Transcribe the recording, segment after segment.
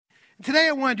Today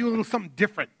I want to do a little something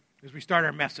different as we start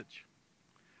our message.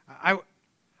 I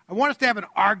want us to have an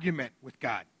argument with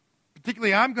God.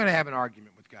 Particularly, I'm going to have an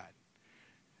argument with God.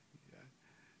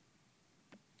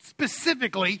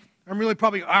 Specifically, I'm really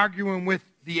probably arguing with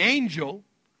the angel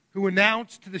who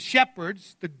announced to the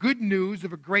shepherds the good news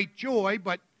of a great joy,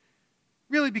 but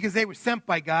really because they were sent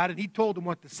by God and he told them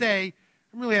what to say,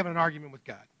 I'm really having an argument with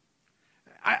God.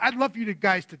 I'd love for you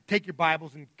guys to take your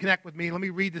Bibles and connect with me. Let me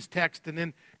read this text and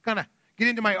then kind of get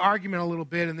into my argument a little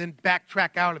bit and then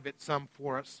backtrack out of it some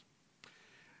for us. I'm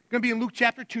going to be in Luke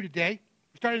chapter 2 today.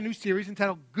 We're starting a new series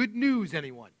entitled Good News,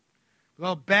 Anyone? With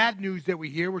all the bad news that we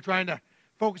hear, we're trying to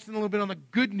focus in a little bit on the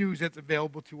good news that's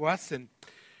available to us. And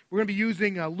we're going to be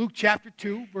using Luke chapter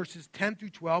 2, verses 10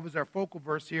 through 12 as our focal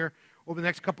verse here over the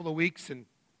next couple of weeks. And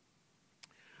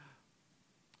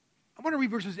I want to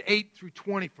read verses 8 through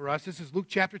 20 for us. This is Luke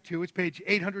chapter 2. It's page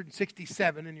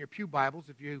 867 in your pew Bibles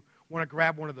if you want to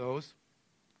grab one of those.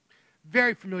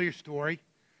 Very familiar story.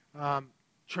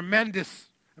 Tremendous.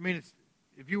 I mean,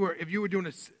 if you were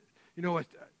doing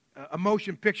a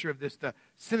motion picture of this, the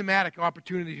cinematic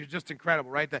opportunities are just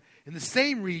incredible, right? In the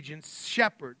same region,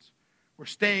 shepherds were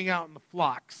staying out in the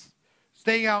flocks,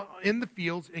 staying out in the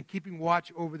fields and keeping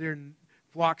watch over their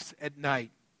flocks at night.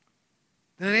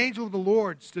 Then an angel of the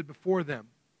Lord stood before them,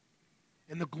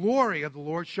 and the glory of the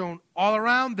Lord shone all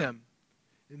around them,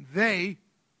 and they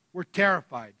were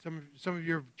terrified. Some of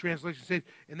your translations say,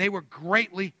 and they were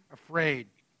greatly afraid.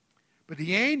 But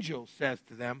the angel says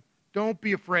to them, don't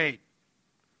be afraid.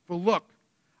 For look,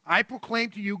 I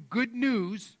proclaim to you good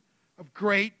news of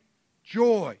great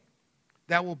joy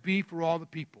that will be for all the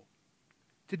people.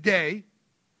 Today,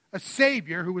 a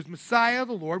Savior who is Messiah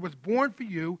the Lord was born for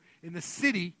you in the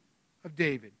city of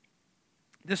David.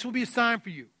 This will be a sign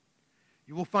for you.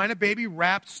 You will find a baby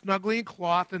wrapped snugly in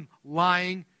cloth and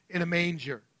lying in a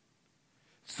manger.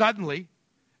 Suddenly,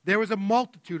 there was a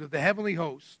multitude of the heavenly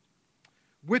host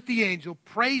with the angel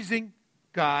praising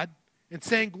God and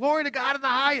saying, glory to God in the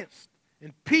highest,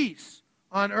 and peace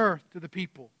on earth to the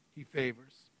people he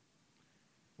favors.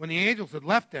 When the angels had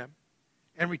left them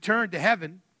and returned to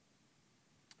heaven,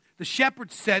 the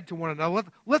shepherds said to one another,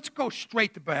 let's go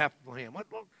straight to Bethlehem.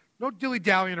 No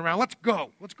dilly-dallying around. Let's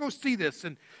go. Let's go see this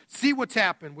and see what's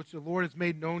happened, which the Lord has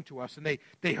made known to us. And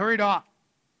they hurried off.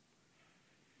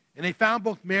 And they found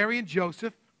both Mary and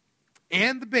Joseph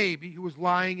and the baby who was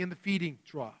lying in the feeding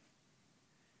trough.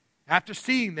 After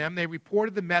seeing them, they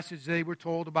reported the message they were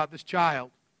told about this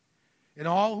child. And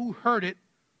all who heard it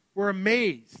were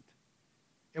amazed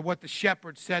at what the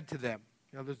shepherds said to them.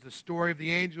 You know, there's the story of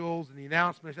the angels and the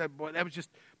announcement. Boy, that was just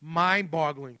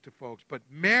mind-boggling to folks. But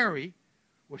Mary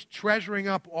was treasuring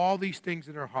up all these things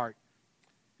in her heart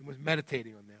and was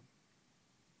meditating on them.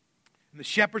 And the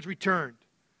shepherds returned,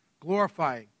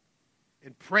 glorifying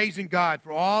and praising God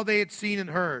for all they had seen and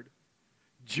heard,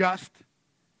 just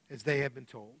as they had been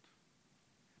told.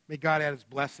 May God add his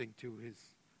blessing to his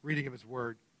reading of his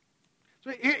word.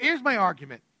 So here's my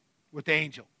argument with the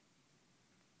angel.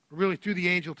 Really, through the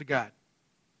angel to God.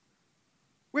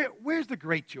 Where's the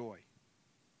great joy?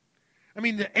 I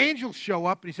mean, the angels show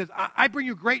up and he says, I bring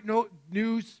you great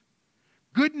news,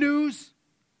 good news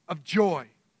of joy.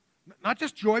 Not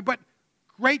just joy, but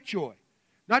great joy.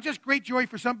 Not just great joy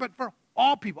for some, but for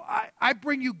all people. I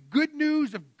bring you good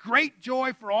news of great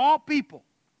joy for all people.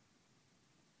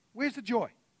 Where's the joy?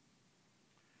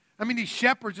 I mean, these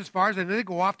shepherds, as far as I know, they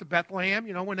go off to Bethlehem,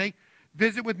 when they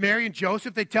visit with Mary and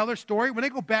Joseph, they tell their story. When they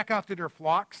go back out to their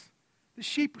flocks, the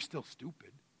sheep are still stupid.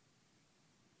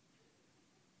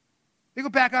 They go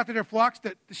back out to their flocks,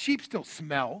 the sheep still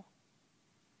smell.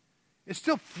 It's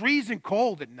still freezing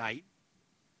cold at night.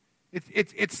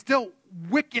 It's still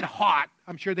wicked hot.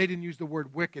 I'm sure they didn't use the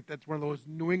word wicked. That's one of those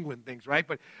New England things, right?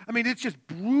 But, I mean, it's just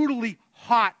brutally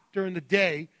hot during the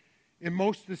day in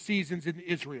most of the seasons in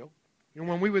Israel.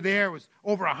 When we were there, it was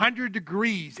over 100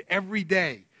 degrees every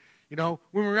day. When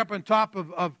we were up on top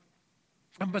of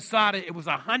Masada, it was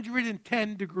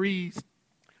 110 degrees,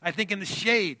 I think, in the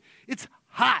shade. It's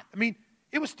hot. I mean,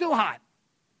 it was still hot.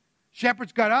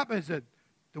 Shepherds got up and said,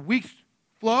 the weeks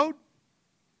flowed.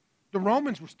 The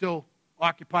Romans were still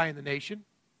occupying the nation,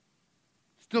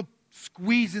 still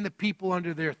squeezing the people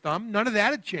under their thumb. None of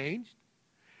that had changed.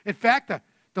 In fact,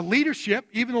 the leadership,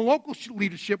 even the local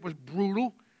leadership, was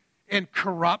brutal and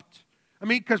corrupt. I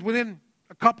mean, because within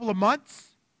a couple of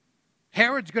months,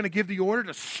 Herod's going to give the order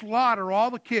to slaughter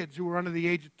all the kids who were under the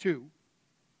age of 2,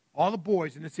 all the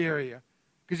boys in this area,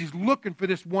 because he's looking for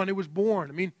this one who was born.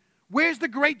 I mean, where's the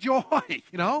great joy,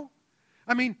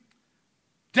 I mean,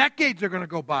 decades are going to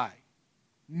go by.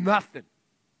 Nothing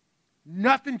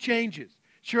changes.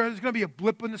 sure, there's going to be a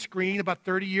blip on the screen about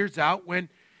 30 years out when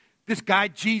this guy,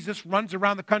 Jesus, runs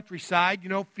around the countryside,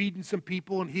 feeding some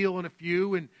people and healing a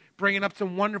few and bringing up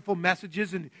some wonderful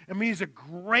messages. And he's a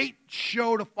great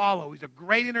show to follow. He's a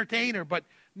great entertainer, but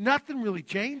nothing really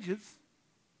changes.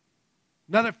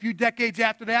 Another few decades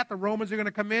after that, the Romans are going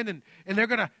to come in and they're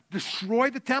going to destroy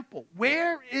the temple.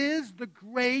 Where is the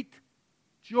great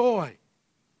joy?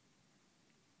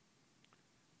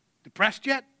 Depressed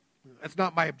yet? That's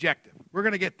not my objective. We're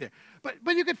going to get there.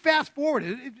 But you could fast forward.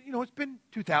 It's been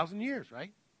 2,000 years,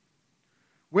 right?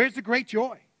 Where's the great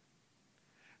joy?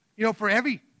 For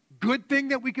every good thing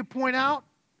that we could point out,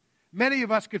 many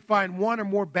of us could find one or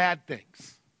more bad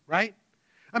things, right?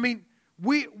 I mean,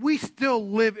 we still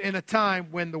live in a time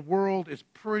when the world is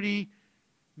pretty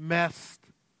messed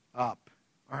up,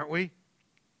 aren't we?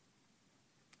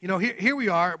 Here we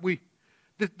are.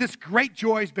 This great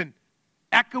joy has been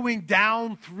echoing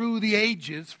down through the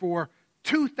ages for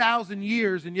 2,000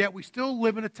 years, and yet we still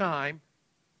live in a time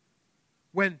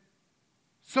when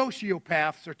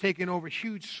sociopaths are taking over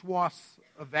huge swaths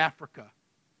of Africa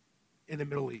in the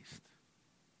Middle East,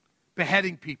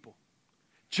 beheading people,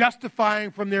 justifying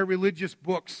from their religious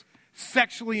books,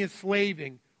 sexually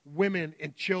enslaving women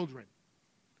and children.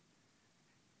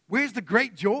 Where's the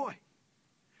great joy?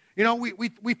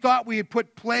 We thought we had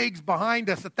put plagues behind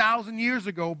us 1,000 years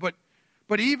ago, but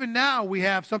even now we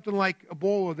have something like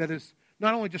Ebola that is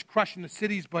not only just crushing the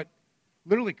cities, but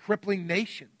literally crippling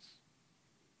nations.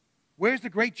 Where's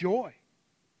the great joy?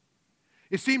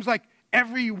 It seems like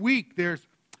every week there's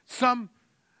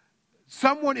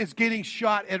someone is getting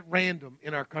shot at random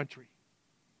in our country.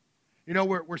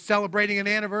 We're celebrating an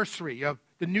anniversary of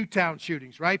the Newtown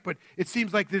shootings, right? But it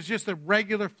seems like there's just a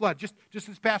regular flood. Just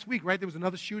this past week, right, there was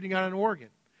another shooting out in Oregon.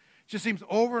 It just seems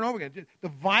over and over again. The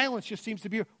violence just seems to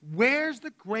be, where's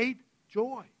the great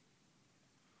joy?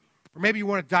 Or maybe you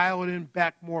want to dial it in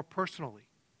back more personally.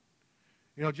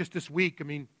 Just this week,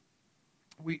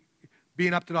 we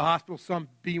being up to the hospital, some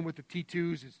being with the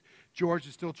T2s, George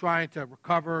is still trying to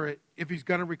recover, if he's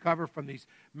going to recover from these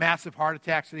massive heart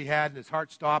attacks that he had and his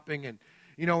heart stopping. And,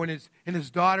 and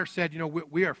his daughter said,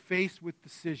 we are faced with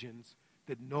decisions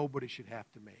that nobody should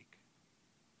have to make.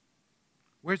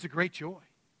 Where's the great joy?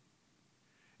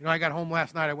 I got home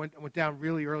last night. I went down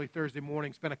really early Thursday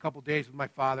morning, spent a couple days with my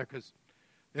father because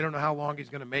they don't know how long he's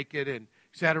going to make it, and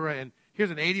et cetera. And here's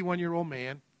an 81-year-old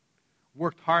man,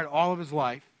 worked hard all of his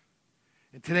life,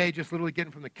 and today just literally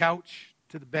getting from the couch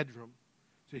to the bedroom.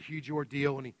 It's a huge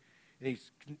ordeal, and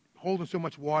he's holding so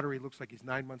much water he looks like he's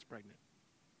 9 months pregnant.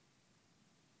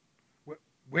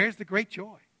 Where's the great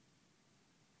joy?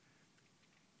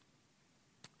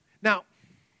 Now,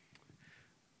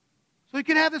 so you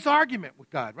can have this argument with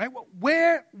God, right? Well,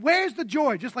 where's the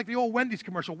joy? Just like the old Wendy's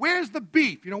commercial. Where's the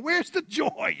beef? Where's the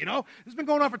joy? This has been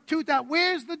going on for 2,000.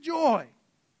 Where's the joy?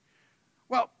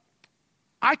 Well,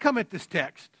 I come at this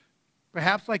text,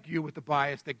 perhaps like you, with the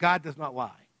bias that God does not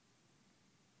lie.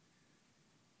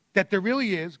 That there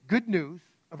really is good news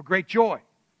of a great joy.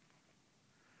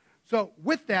 So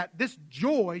with that, this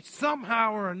joy,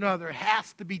 somehow or another,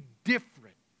 has to be different.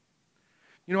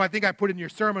 I think I put in your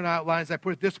sermon outlines, I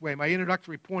put it this way. My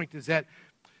introductory point is that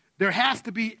there has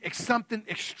to be something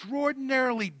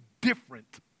extraordinarily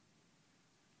different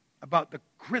about the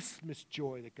Christmas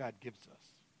joy that God gives us.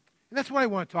 And that's what I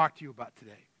want to talk to you about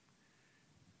today.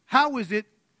 How is it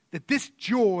that this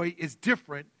joy is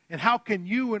different, and how can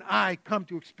you and I come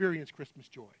to experience Christmas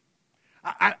joy?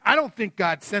 I don't think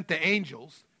God sent the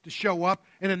angels to show up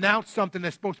and announce something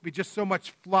that's supposed to be just so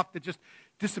much fluff that just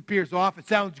disappears off. It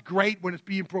sounds great when it's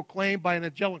being proclaimed by an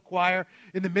angelic choir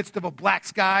in the midst of a black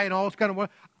sky and all this kind of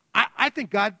work. I think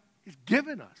God has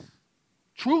given us,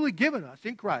 truly given us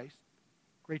in Christ,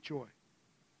 great joy.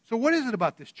 So what is it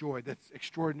about this joy that's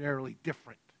extraordinarily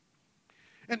different?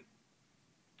 And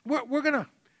we're gonna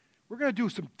do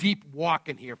some deep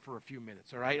walking here for a few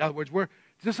minutes, all right? In other words,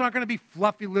 this is not going to be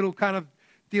fluffy little kind of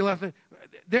deal.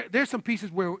 There's some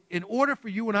pieces where in order for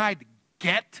you and I to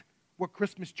get what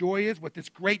Christmas joy is, what this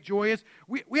great joy is,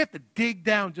 we have to dig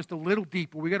down just a little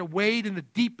deeper. We got to wade in the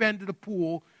deep end of the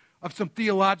pool of some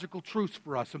theological truths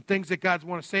for us, some things that God's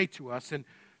want to say to us. And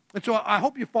so I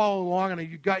hope you follow along, and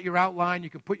you've got your outline. You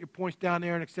can put your points down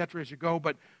there and et cetera as you go.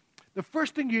 But the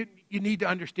first thing you need to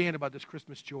understand about this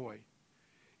Christmas joy,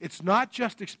 it's not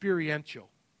just experiential,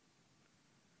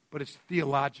 but it's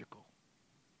theological.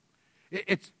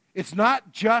 It's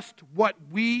not just what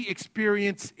we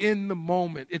experience in the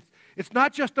moment. It's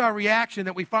not just our reaction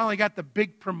that we finally got the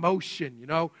big promotion,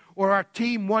 or our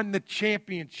team won the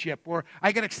championship, or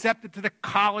I got accepted to the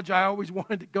college I always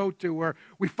wanted to go to, or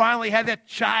we finally had that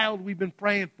child we've been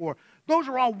praying for. Those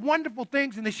are all wonderful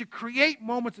things, and they should create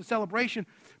moments of celebration.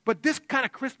 But this kind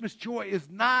of Christmas joy is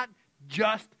not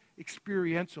just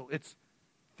experiential. It's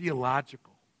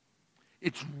theological.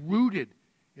 It's rooted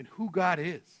in who God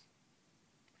is.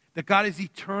 That God is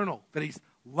eternal, that he's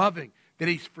loving, that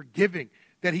he's forgiving,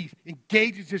 that he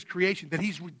engages his creation, that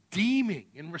he's redeeming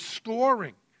and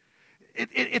restoring.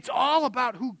 It's all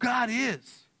about who God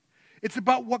is. It's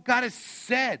about what God has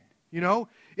said, you know.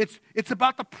 It's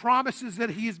about the promises that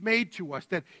he has made to us,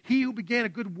 that he who began a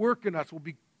good work in us will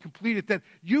be completed, that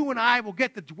you and I will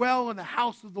get to dwell in the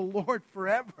house of the Lord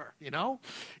forever, you know.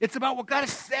 It's about what God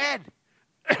has said.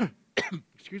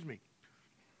 Excuse me.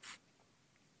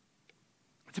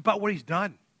 It's about what he's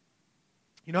done.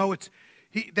 You know,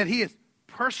 that he has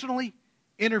personally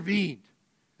intervened.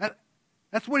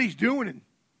 That's what he's doing in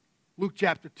Luke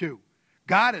chapter 2.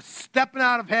 God is stepping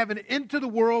out of heaven into the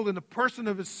world in the person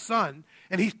of his Son,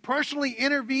 and he's personally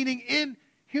intervening in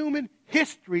human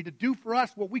history to do for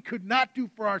us what we could not do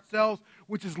for ourselves,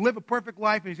 which is live a perfect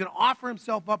life, and he's going to offer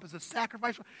himself up as a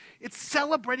sacrifice. It's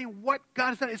celebrating what God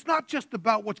has done. It's not just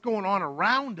about what's going on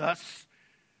around us,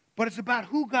 but it's about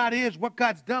who God is, what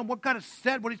God's done, what God has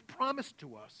said, what he's promised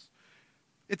to us.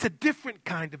 It's a different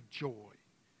kind of joy.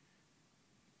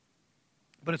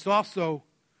 But it's also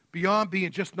beyond being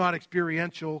just not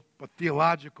experiential, but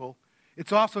theological.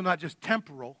 It's also not just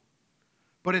temporal,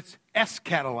 but it's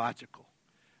eschatological.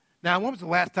 Now, when was the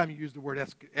last time you used the word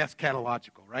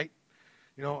eschatological, right?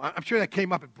 You know, I'm sure that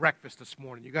came up at breakfast this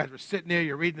morning. You guys were sitting there,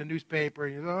 you're reading the newspaper,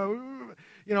 and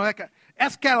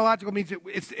eschatological means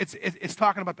it's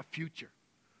talking about the future,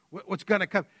 what's going to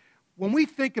come. When we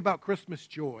think about Christmas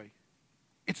joy,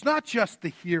 it's not just the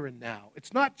here and now.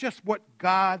 It's not just what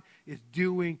God is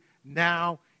doing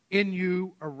now in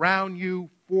you, around you,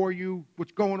 for you,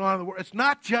 what's going on in the world. It's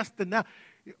not just the now.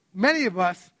 Many of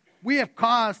us, we have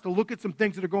cause to look at some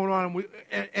things that are going on,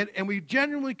 and we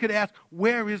genuinely could ask,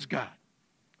 where is God?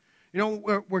 You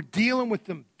know, we're dealing with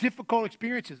some difficult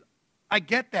experiences. I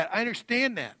get that. I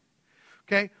understand that.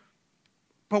 Okay?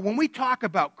 But when we talk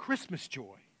about Christmas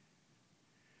joy,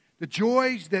 the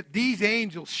joys that these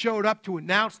angels showed up to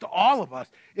announce to all of us,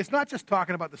 it's not just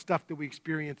talking about the stuff that we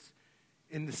experience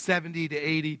in the 70 to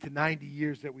 80 to 90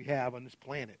 years that we have on this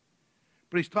planet.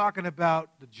 But he's talking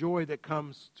about the joy that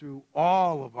comes through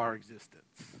all of our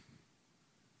existence.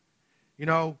 You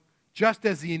know, just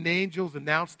as the angels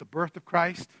announced the birth of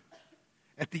Christ,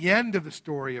 at the end of the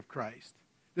story of Christ,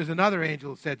 there's another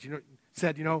angel who said,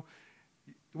 the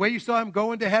way you saw him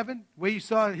go into heaven, the way you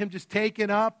saw him just taken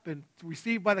up and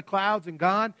received by the clouds and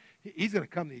gone, he's going to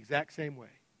come the exact same way.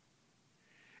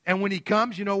 And when he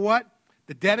comes, you know what?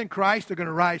 The dead in Christ are going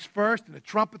to rise first, and the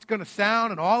trumpet's going to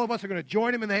sound, and all of us are going to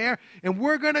join him in the air, and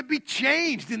we're going to be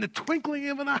changed in the twinkling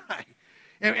of an eye.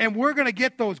 And we're going to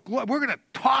get we're going to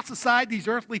toss aside these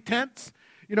earthly tents,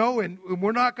 you know, and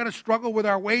we're not going to struggle with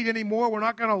our weight anymore. We're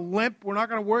not going to limp. We're not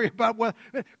going to worry about what.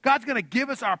 God's going to give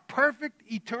us our perfect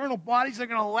eternal bodies that are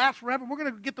going to last forever. We're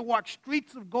going to get to walk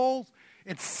streets of gold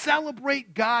and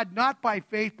celebrate God not by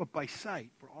faith but by sight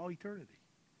for all eternity.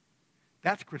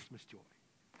 That's Christmas joy.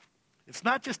 It's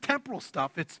not just temporal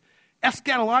stuff. It's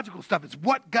eschatological stuff. It's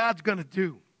what God's going to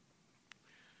do.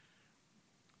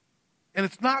 And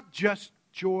it's not just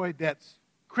joy that's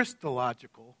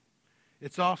Christological.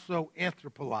 It's also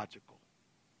anthropological.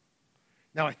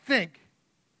 Now, I think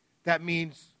that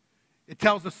means it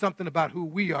tells us something about who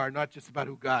we are, not just about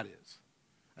who God is.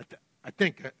 I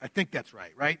think that's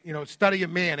right? You know, study of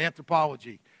man,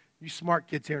 anthropology. You smart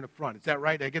kids here in the front. Is that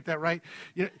right? Did I get that right?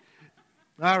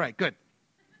 All right, good.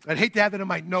 I'd hate to have that in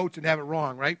my notes and have it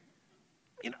wrong, right?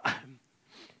 You know,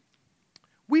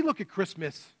 we look at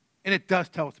Christmas, and it does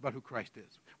tell us about who Christ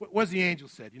is. What the angel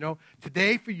said? You know,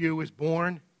 today for you is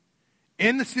born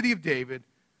in the city of David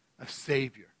a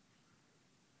Savior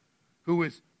who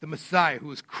is the Messiah,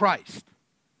 who is Christ,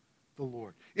 the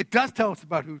Lord. It does tell us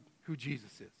about who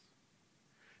Jesus is.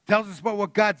 It tells us about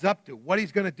what God's up to, what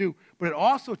he's going to do, but it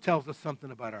also tells us something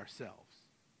about ourselves.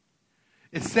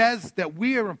 It says that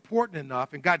we are important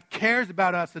enough and God cares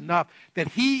about us enough that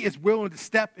he is willing to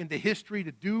step into history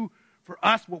to do for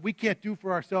us what we can't do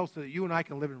for ourselves so that you and I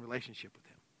can live in relationship with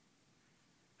him.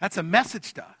 That's a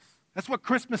message to us. That's what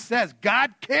Christmas says.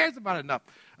 God cares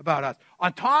about us.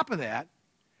 On top of that,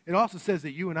 it also says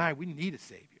that you and I, we need a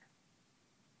Savior.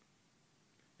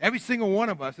 Every single one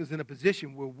of us is in a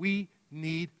position where we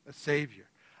need a Savior.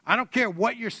 I don't care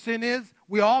what your sin is,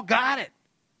 we all got it.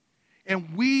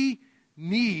 And we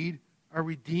need a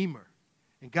Redeemer.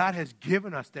 And God has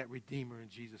given us that Redeemer in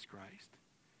Jesus Christ.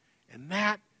 And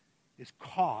that is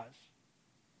cause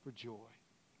for joy.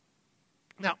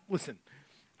 Now, listen,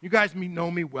 you guys know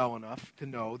me well enough to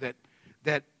know that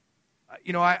that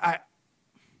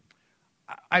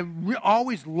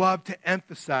always love to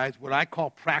emphasize what I call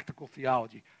practical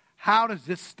theology. How does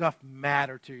this stuff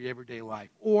matter to your everyday life?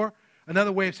 Or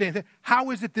another way of saying it,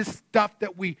 how is it this stuff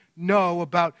that we know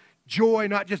about joy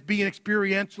not just being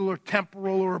experiential or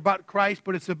temporal or about Christ,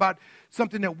 but it's about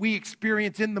something that we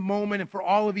experience in the moment and for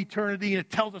all of eternity, and it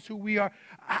tells us who we are.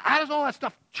 How does all that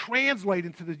stuff translate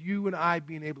into you and I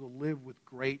being able to live with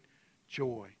great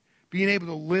joy? Being able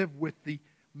to live with the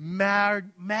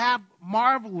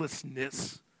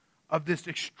marvelousness of this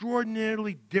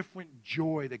extraordinarily different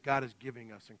joy that God is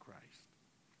giving us in Christ.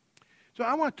 So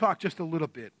I want to talk just a little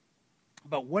bit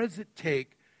about what does it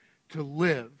take to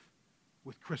live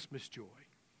with Christmas joy.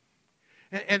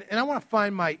 And I want to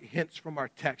find my hints from our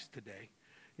text today.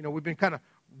 We've been kind of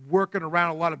working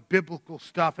around a lot of biblical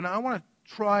stuff, and I want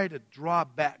to try to draw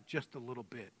back just a little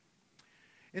bit.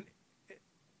 And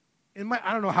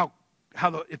I don't know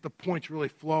if the points really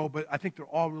flow, but I think they're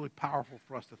all really powerful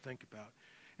for us to think about.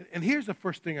 And here's the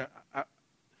first thing.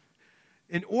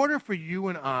 In order for you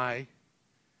and I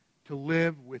to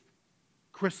live with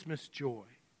Christmas joy,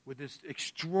 with this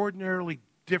extraordinarily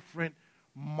different,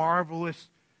 marvelous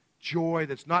joy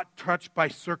that's not touched by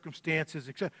circumstances,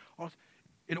 etc.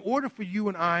 In order for you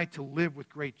and I to live with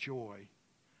great joy,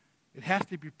 it has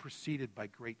to be preceded by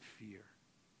great fear.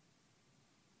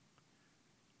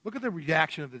 Look at the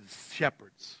reaction of the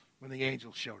shepherds when the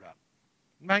angels showed up.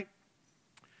 Right?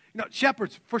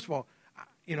 Shepherds, first of all,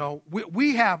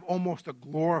 we have almost a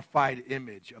glorified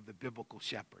image of the biblical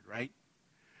shepherd, right?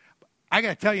 I got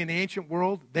to tell you, in the ancient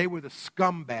world, they were the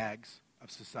scumbags of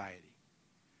society.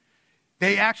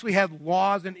 They actually had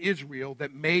laws in Israel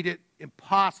that made it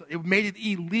impossible. It made it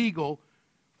illegal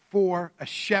for a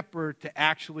shepherd to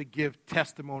actually give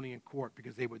testimony in court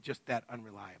because they were just that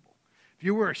unreliable. If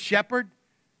you were a shepherd,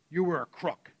 you were a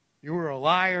crook. You were a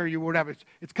liar. You were whatever.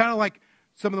 It's kind of like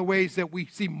some of the ways that we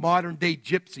see modern-day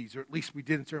gypsies, or at least we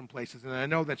did in certain places. And I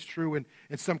know that's true in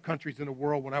some countries in the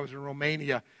world. When I was in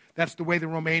Romania, that's the way the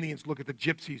Romanians look at the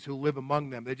gypsies who live among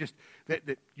them.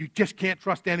 You just can't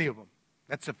trust any of them.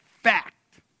 That's a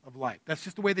fact of life. That's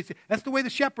just the way they say. That's the way the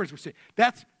shepherds were saying.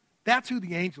 That's who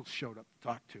the angels showed up to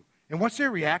talk to. And what's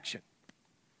their reaction?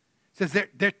 It says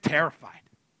they're terrified.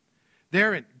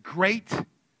 They're in great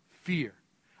fear.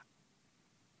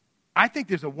 I think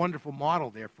there's a wonderful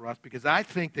model there for us because I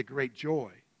think that great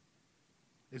joy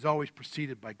is always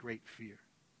preceded by great fear.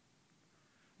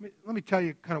 Let me tell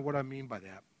you kind of what I mean by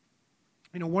that.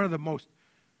 One of the most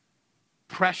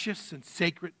precious and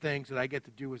sacred things that I get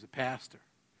to do as a pastor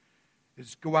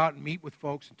is go out and meet with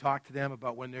folks and talk to them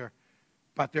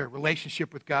about their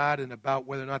relationship with God and about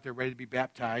whether or not they're ready to be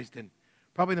baptized. And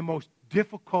probably the most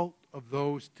difficult of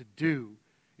those to do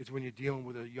is when you're dealing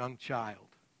with a young child.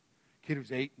 Kid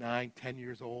who's 8, 9, 10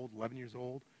 years old, 11 years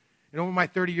old. And over my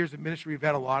 30 years of ministry, we've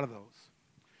had a lot of those.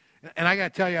 And I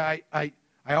got to tell you, I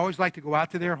always like to go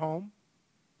out to their home.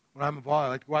 When I'm involved, I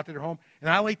like to go out to their home. And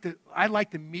I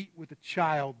like to meet with the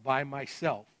child by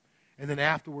myself. And then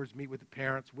afterwards meet with the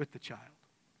parents with the child.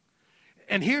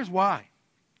 And here's why.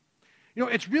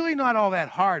 It's really not all that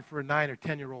hard for a 9 or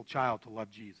 10-year-old child to love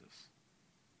Jesus.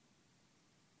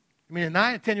 A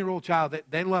 9 or 10-year-old child,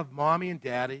 they love mommy and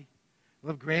daddy. They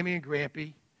love Grammy and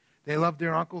Grampy. They love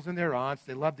their uncles and their aunts.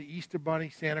 They love the Easter Bunny,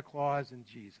 Santa Claus, and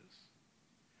Jesus.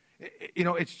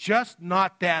 It's just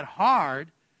not that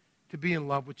hard to be in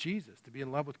love with Jesus, to be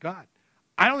in love with God.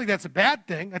 I don't think that's a bad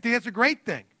thing. I think that's a great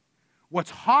thing.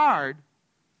 What's hard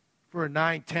for a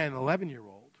 9, 10,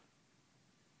 11-year-old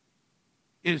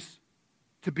is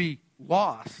to be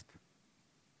lost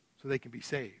so they can be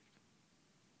saved.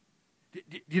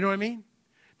 Do you know what I mean?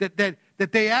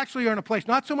 That they actually are in a place,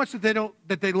 not so much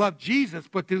that they love Jesus,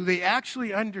 but do they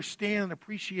actually understand and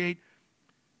appreciate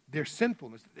their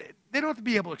sinfulness. They don't have to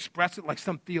be able to express it like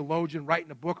some theologian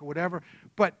writing a book or whatever,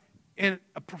 but in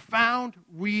a profound,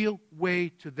 real way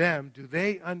to them, do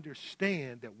they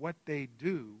understand that what they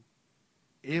do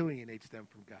alienates them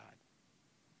from God?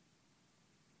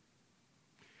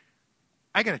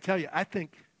 I got to tell you, I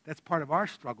think that's part of our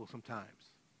struggle sometimes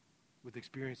with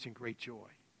experiencing great joy.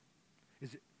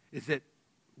 Is that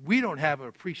we don't have an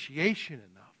appreciation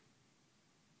enough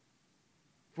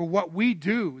for what we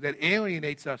do that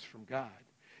alienates us from God.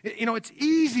 It's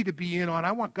easy to be in on,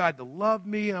 I want God to love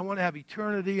me, and I want to have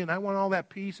eternity, and I want all that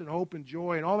peace and hope and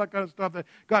joy and all that kind of stuff that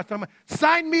God's talking about.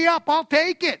 Sign me up, I'll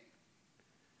take it.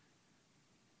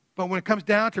 But when it comes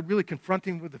down to really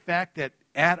confronting with the fact that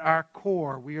at our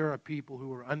core, we are a people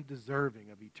who are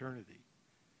undeserving of eternity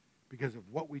because of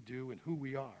what we do and who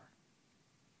we are,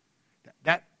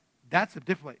 that's a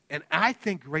different. And I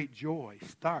think great joy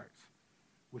starts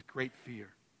with great fear.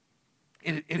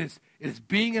 It is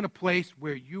being in a place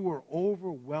where you are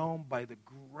overwhelmed by the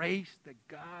grace that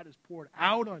God has poured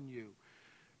out on you,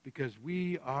 because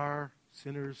we are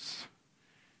sinners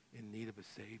in need of a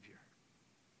Savior.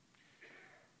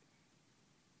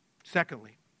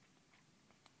 Secondly,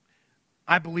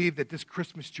 I believe that this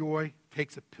Christmas joy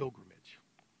takes a pilgrimage.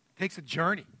 It takes a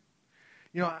journey.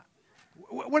 You know,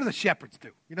 what do the shepherds do?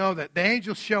 You know, the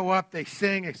angels show up, they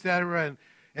sing, etc.,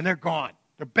 and they're gone.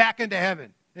 They're back into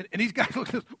heaven. And these guys look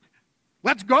at us,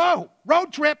 let's go.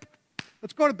 Road trip.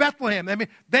 Let's go to Bethlehem. I mean,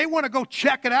 they want to go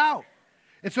check it out.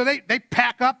 And so they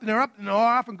pack up, and they're up and they're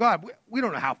off and gone. We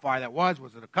don't know how far that was.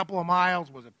 Was it a couple of miles?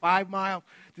 Was it 5 miles?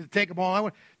 Did it take them all?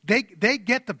 They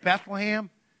get to Bethlehem,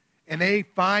 and they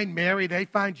find Mary, they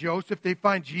find Joseph, they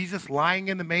find Jesus lying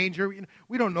in the manger.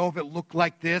 We don't know if it looked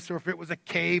like this or if it was a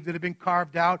cave that had been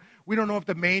carved out. We don't know if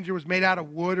the manger was made out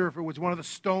of wood or if it was one of the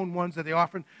stone ones that they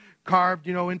often carved,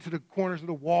 into the corners of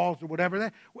the walls or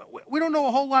whatever. We don't know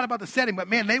a whole lot about the setting, but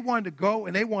man, they wanted to go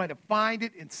and they wanted to find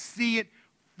it and see it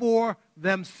for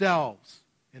themselves,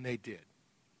 and they did.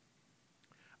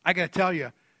 I got to tell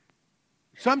you,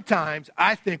 sometimes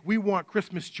I think we want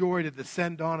Christmas joy to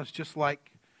descend on us just like,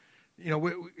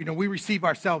 we receive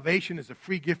our salvation as a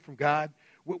free gift from God.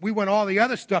 We want all the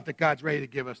other stuff that God's ready to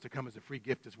give us to come as a free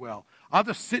gift as well. I'll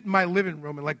just sit in my living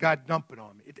room and let God dump it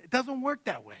on me. It doesn't work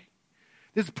that way.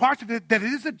 There's parts of it that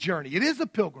it is a journey. It is a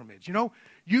pilgrimage.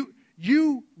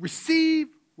 You receive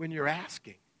when you're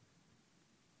asking.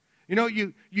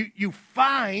 You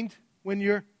find when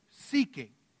you're seeking.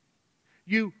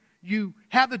 You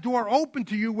have the door open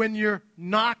to you when you're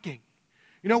knocking.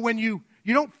 When you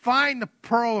don't find the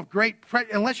pearl of great price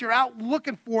unless you're out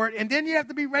looking for it, and then you have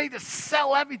to be ready to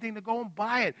sell everything to go and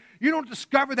buy it. You don't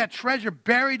discover that treasure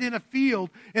buried in a field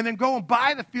and then go and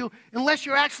buy the field unless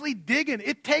you're actually digging.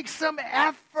 It takes some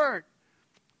effort.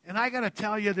 And I got to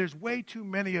tell you, there's way too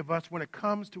many of us when it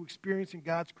comes to experiencing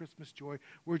God's Christmas joy,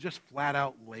 we're just flat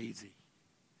out lazy.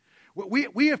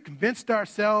 We have convinced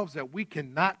ourselves that we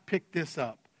cannot pick this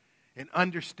up and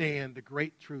understand the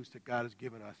great truths that God has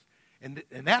given us. And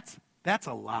that's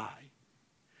a lie.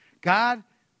 God,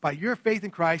 by your faith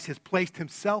in Christ, has placed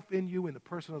himself in you in the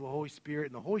person of the Holy Spirit.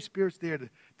 And the Holy Spirit's there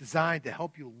designed to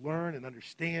help you learn and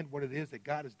understand what it is that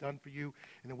God has done for you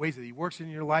and the ways that he works in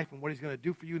your life and what he's going to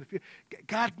do for you in the future.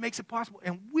 God makes it possible.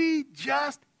 And we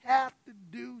just have to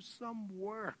do some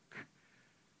work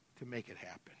to make it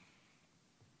happen.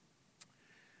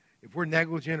 If we're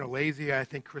negligent or lazy, I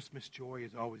think Christmas joy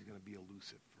is always going to be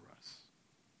elusive for us.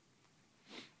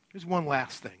 There's one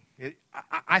last thing.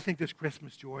 I think this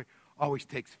Christmas joy always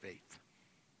takes faith.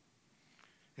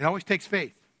 It always takes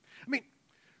faith. I mean,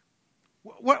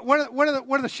 what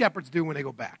do the shepherds do when they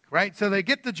go back, right? So they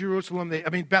get to Jerusalem,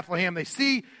 Bethlehem. They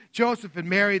see Joseph and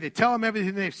Mary. They tell them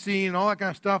everything they've seen and all that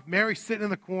kind of stuff. Mary's sitting in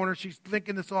the corner. She's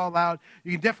thinking this all out.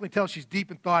 You can definitely tell she's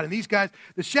deep in thought. And these guys,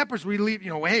 the shepherds relieve,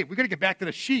 hey, we got to get back to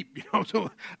the sheep,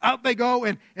 So out they go.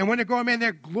 And when they're going, man,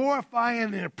 they're glorifying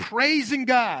and they're praising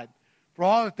God for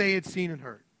all that they had seen and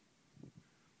heard.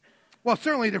 Well,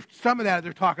 certainly some of that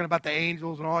they're talking about the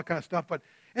angels and all that kind of stuff. But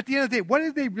at the end of the day, what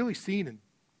had they really seen in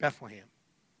Bethlehem?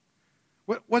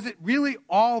 Was it really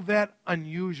all that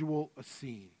unusual a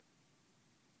scene?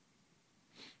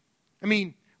 I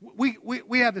mean,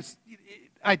 we have this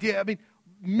idea. I mean,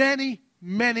 many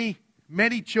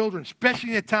children,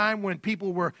 especially at a time when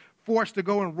people were forced to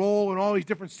go enroll in all these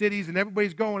different cities and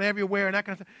everybody's going everywhere and that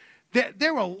kind of stuff.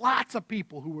 There were lots of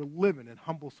people who were living in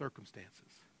humble circumstances.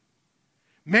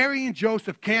 Mary and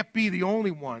Joseph can't be the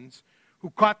only ones who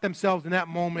caught themselves in that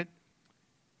moment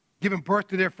giving birth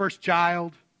to their first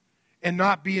child and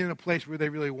not being in a place where they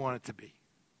really wanted to be.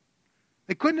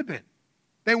 They couldn't have been.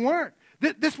 They weren't.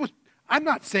 This was, I'm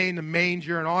not saying the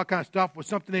manger and all that kind of stuff was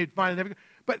something they'd find in every,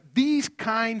 but these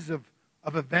kinds of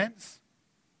events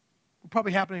were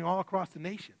probably happening all across the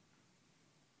nation.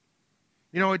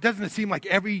 It doesn't seem like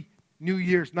every New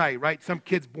Year's night, right? Some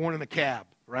kid's born in a cab,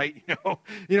 right?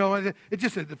 It's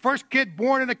just the first kid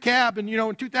born in a cab in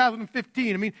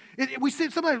 2015. I mean, we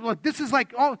see something like this is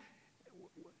like all.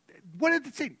 What did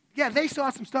it say? Yeah, they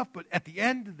saw some stuff, but at the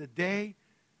end of the day,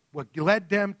 what led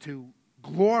them to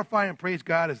glorify and praise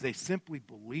God is they simply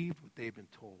believed what they've been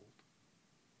told.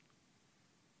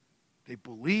 They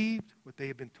believed what they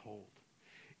had been told.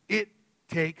 It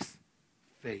takes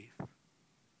faith.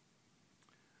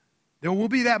 There will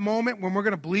be that moment when we're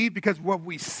going to believe because of what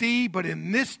we see, but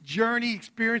in this journey,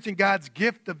 experiencing God's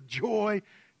gift of joy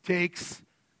takes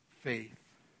faith.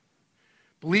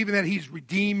 Believing that he's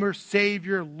Redeemer,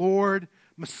 Savior, Lord,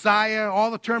 Messiah, all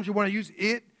the terms you want to use,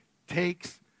 it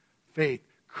takes faith.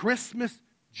 Christmas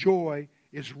joy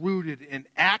is rooted in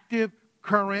active,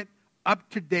 current,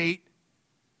 up-to-date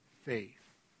faith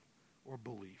or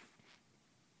belief.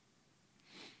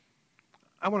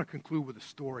 I want to conclude with a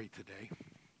story today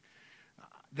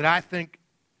that I think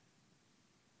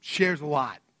shares a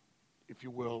lot, if you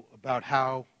will, about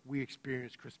how we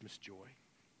experience Christmas joy.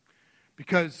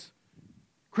 Because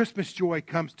Christmas joy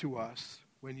comes to us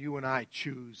when you and I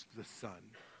choose the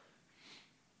Son.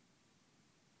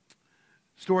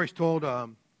 Story's told,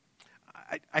 I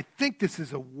think this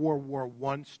is a World War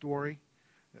I story.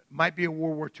 It might be a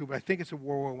World War II, but I think it's a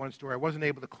World War I story. I wasn't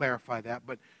able to clarify that,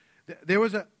 but there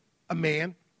was a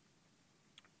man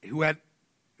who had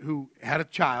a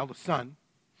child, a son,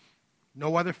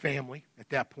 no other family at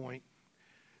that point.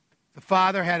 The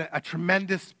father had a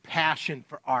tremendous passion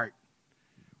for art,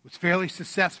 was fairly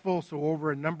successful, so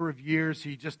over a number of years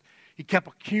he kept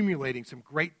accumulating some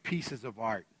great pieces of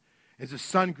art. As his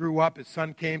son grew up, his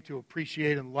son came to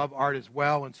appreciate and love art as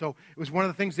well, and so it was one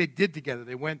of the things they did together.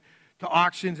 They went to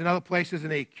auctions and other places,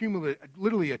 and they accumulated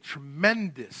literally a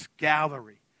tremendous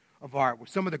gallery of art with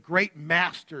some of the great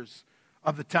masters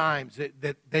of the times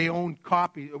that they owned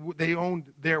they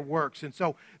owned their works. And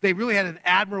so they really had an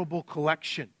admirable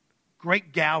collection,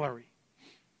 great gallery.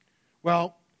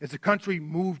 Well, as the country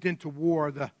moved into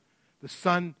war, the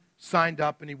son signed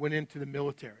up and he went into the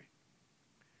military.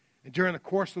 And during the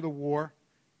course of the war,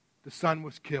 the son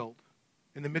was killed.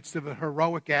 In the midst of a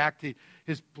heroic act,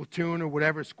 his platoon or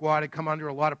whatever squad had come under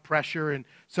a lot of pressure, and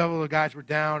several of the guys were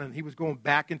down, and he was going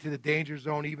back into the danger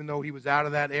zone, even though he was out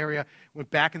of that area,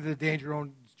 went back into the danger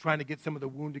zone trying to get some of the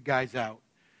wounded guys out.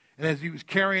 And as he was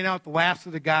carrying out the last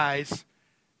of the guys,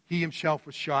 he himself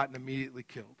was shot and immediately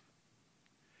killed.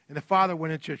 And the father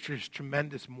went into this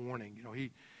tremendous mourning. You know,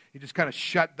 he just kind of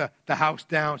shut the house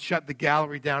down, shut the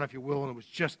gallery down, if you will, and it was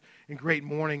just in great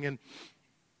mourning. And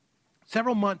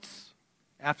several months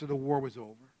after the war was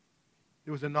over,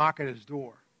 there was a knock at his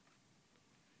door.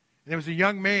 And there was a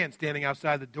young man standing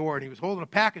outside the door, and he was holding a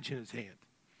package in his hand.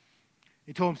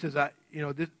 He told him,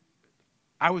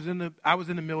 I was in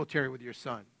the military with your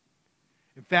son.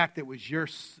 In fact, it was your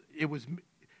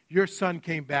son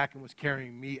came back and was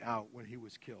carrying me out when he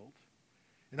was killed.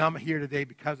 And I'm here today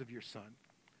because of your son.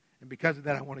 And because of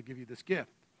that, I want to give you this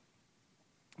gift.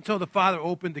 And so the father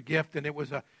opened the gift, and it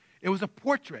was a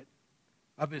portrait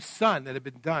of his son that had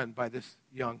been done by this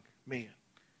young man.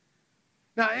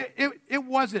 Now, it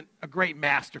wasn't a great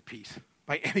masterpiece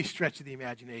by any stretch of the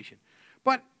imagination,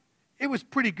 but it was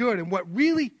pretty good. And what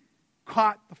really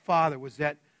caught the father was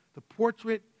that the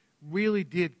portrait really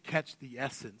did catch the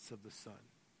essence of the son.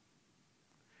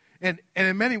 And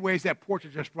in many ways, that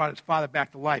portrait just brought his father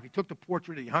back to life. He took the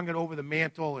portrait, he hung it over the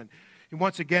mantle, and he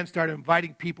once again started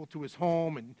inviting people to his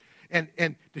home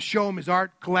and to show him his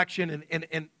art collection.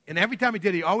 And every time he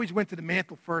did, he always went to the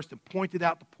mantle first and pointed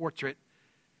out the portrait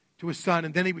to his son,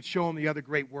 and then he would show him the other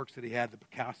great works that he had, the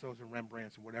Picassos and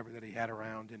Rembrandts and whatever that he had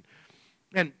around.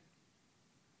 And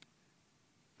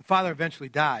the father eventually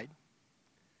died,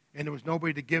 and there was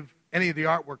nobody to give any of the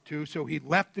artwork to, so he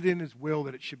left it in his will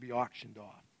that it should be auctioned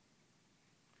off.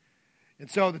 And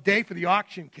so the day for the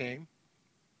auction came,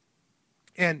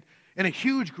 and a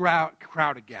huge crowd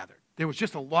had gathered. There was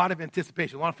just a lot of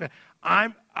anticipation, a lot of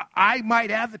I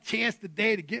might have the chance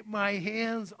today to get my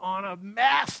hands on a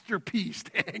masterpiece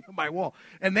to hang on my wall.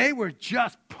 And they were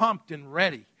just pumped and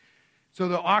ready. So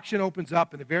the auction opens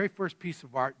up, and the very first piece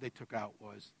of art they took out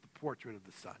was the portrait of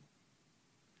the son.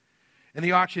 And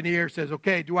the auctioneer says,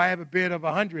 okay, do I have a bid of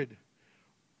 100?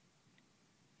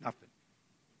 Nothing.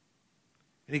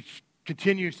 And he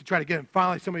continues to try to get him.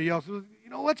 Finally, somebody else says,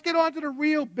 let's get on to the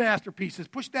real masterpieces.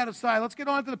 Push that aside. Let's get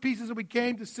on to the pieces that we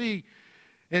came to see.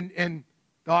 And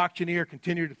the auctioneer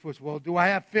continued to push, well, do I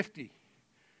have 50?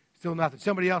 Still nothing.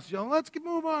 Somebody else said, let's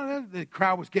move on. The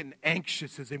crowd was getting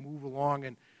anxious as they move along.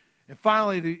 And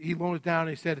finally, he lowered it down and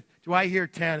he said, do I hear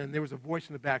 10? And there was a voice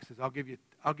in the back that says, I'll give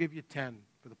you 10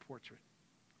 for the portrait.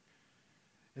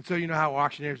 And so you know how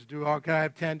auctioneers do. Oh, can I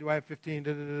have 10? Do I have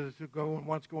 15? Going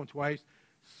once, going twice.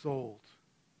 Sold.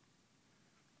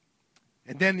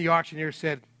 And then the auctioneer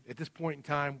said, at this point in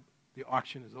time, the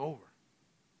auction is over.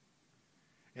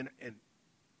 And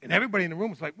everybody in the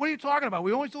room was like, what are you talking about?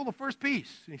 We only sold the first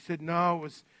piece. And he said, no, it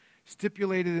was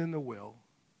stipulated in the will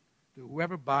that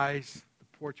whoever buys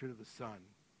the portrait of the son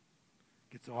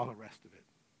gets all the rest of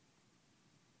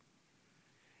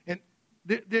it.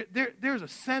 And there's a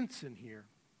sense in here.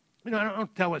 I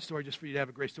don't tell that story just for you to have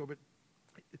a great story, but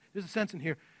there's a sense in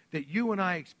here that you and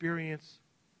I experience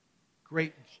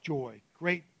great joy,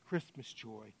 great Christmas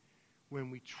joy,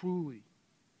 when we truly,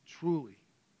 truly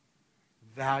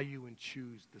value and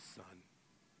choose the Son.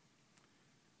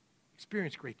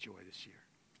 Experience great joy this year.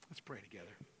 Let's pray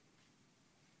together.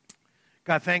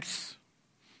 God, thanks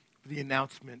for the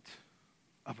announcement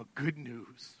of a good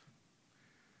news.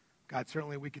 God,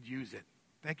 certainly we could use it.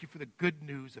 Thank you for the good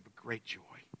news of a great joy.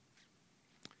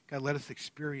 God, let us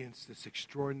experience this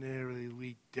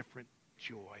extraordinarily different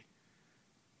joy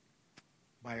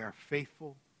by our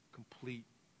faithful, complete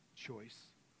choice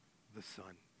of the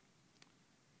Son.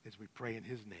 As we pray in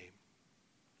his name,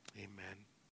 amen.